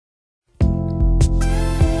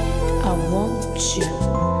you.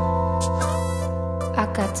 I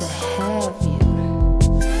got to have you.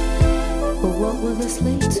 But what will this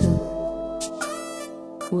lead to?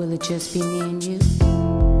 Will it just be me and you?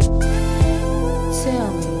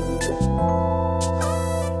 Tell me.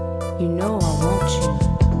 You know I want you.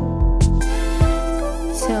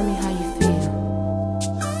 Tell me how you feel.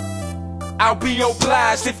 I'll be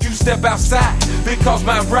obliged if you step outside, because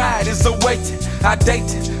my ride is awaiting. I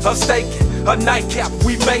dated, a staking, a nightcap,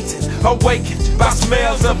 we mating, awakened by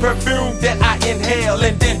smells of perfume that I inhale,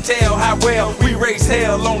 and then tell how well we raise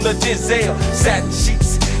hell on the Denzel. Satin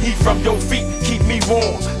sheets, heat from your feet, keep me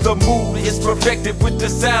warm. The mood is perfected with the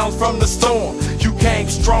sounds from the storm. You came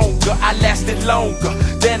stronger, I lasted longer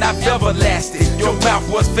than I've ever lasted. Your mouth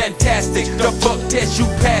was fantastic, the fuck test you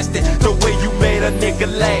passed it. The way you made a nigga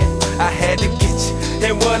laugh, I had to get you.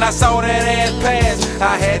 And when I saw that ass pass,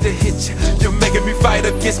 I had to hit you. You're making me fight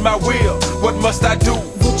against my will. What must I do?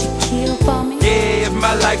 Would you kill for me? Yeah, if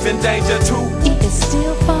my life in danger too. You can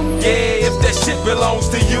steal for me? Yeah, if that shit belongs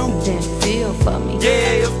to you. Then feel for me.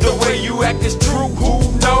 Yeah, if the way you act is true, who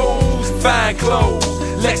knows? Fine clothes,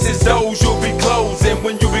 Lexus doors you'll be closing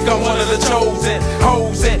when you become one of the chosen.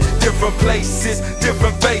 Hoes in different places,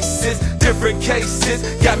 different faces, different cases.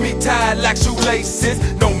 Got me tied like shoelaces,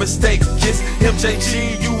 no mistake, it's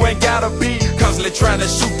MJG, you ain't gotta be constantly trying to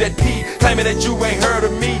shoot that P, claiming that you ain't heard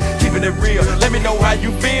of me. Keeping it real, let me know how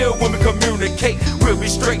you feel when we communicate. We'll be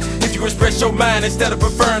straight if you express your mind instead of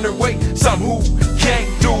preferring to wait. Some who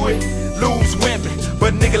can't do it lose women,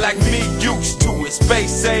 but nigga like me used to it.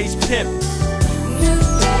 Space age pimp.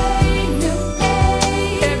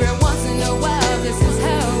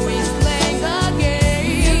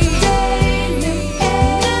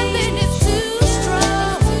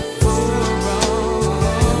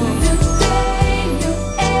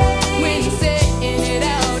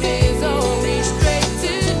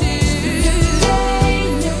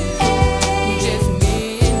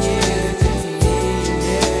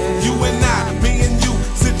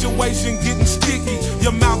 Getting sticky,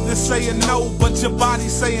 your mouth is saying no, but your body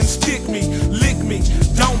saying stick me, lick me.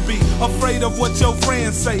 Don't be afraid of what your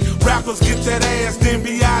friends say. Rappers get that ass, then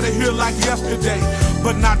be out of here like yesterday.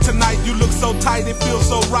 But not tonight, you look so tight, it feels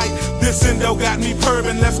so right. This endo got me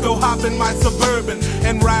purring, let's go hop in my Suburban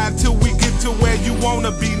and ride till we get to where you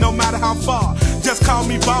wanna be, no matter how far. Just call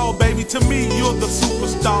me ball, baby, to me you're the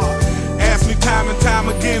superstar. Ask me time and time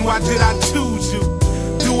again, why did I choose you?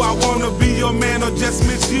 Do I wanna be your man or just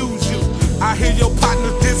misuse you? I hear your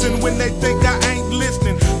partners dissing when they think I ain't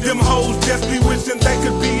listening. Them hoes just be wishing they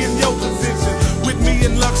could be in your position. With me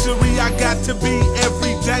in luxury, I got to be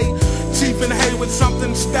every day. Chief and hay with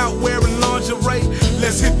something stout, wearing lingerie.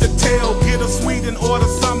 Let's hit the tail, get a sweet and order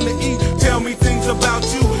something to eat. Tell me things about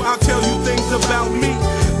you, I'll tell you things about me.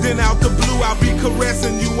 Then out the blue, I'll be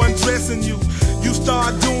caressing you, undressing you. You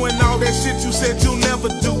start doing all that shit you said you'll never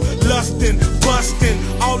do. Lusting, busting,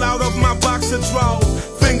 all out of my boxer drawers.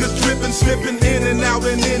 Fingers dripping, slipping in and out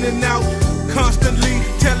and in and out. Constantly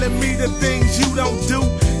telling me the things you don't do.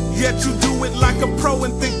 Yet you do it like a pro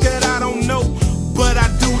and think that I don't know. But I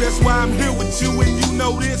do, that's why I'm here with you and you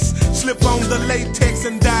know this. Slip on the latex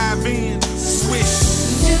and dive in, swish.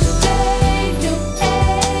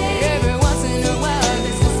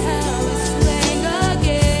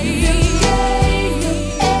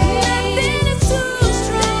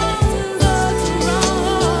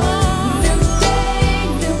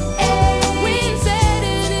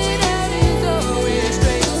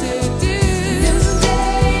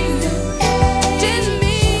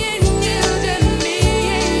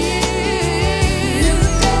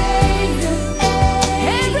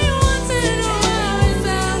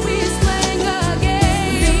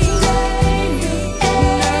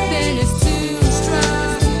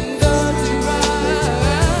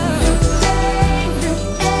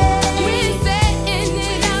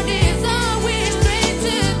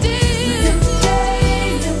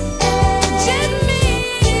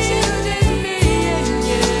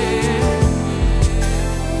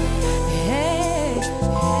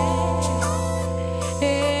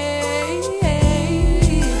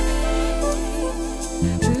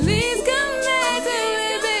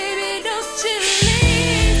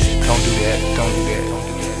 Don't do that.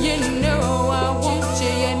 You know I want you,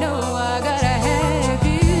 you know I gotta have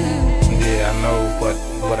you. Yeah, I know, but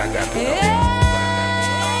I got to go.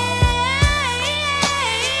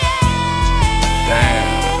 Damn.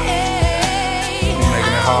 You're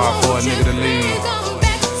making it hard for a nigga to leave.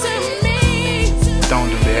 Don't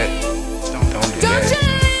do that. Don't do that.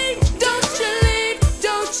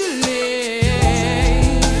 Don't you leave.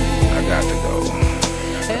 I got to go.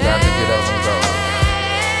 I got to get up and go.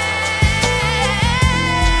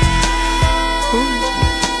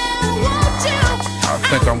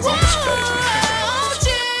 think I'm gonna stay.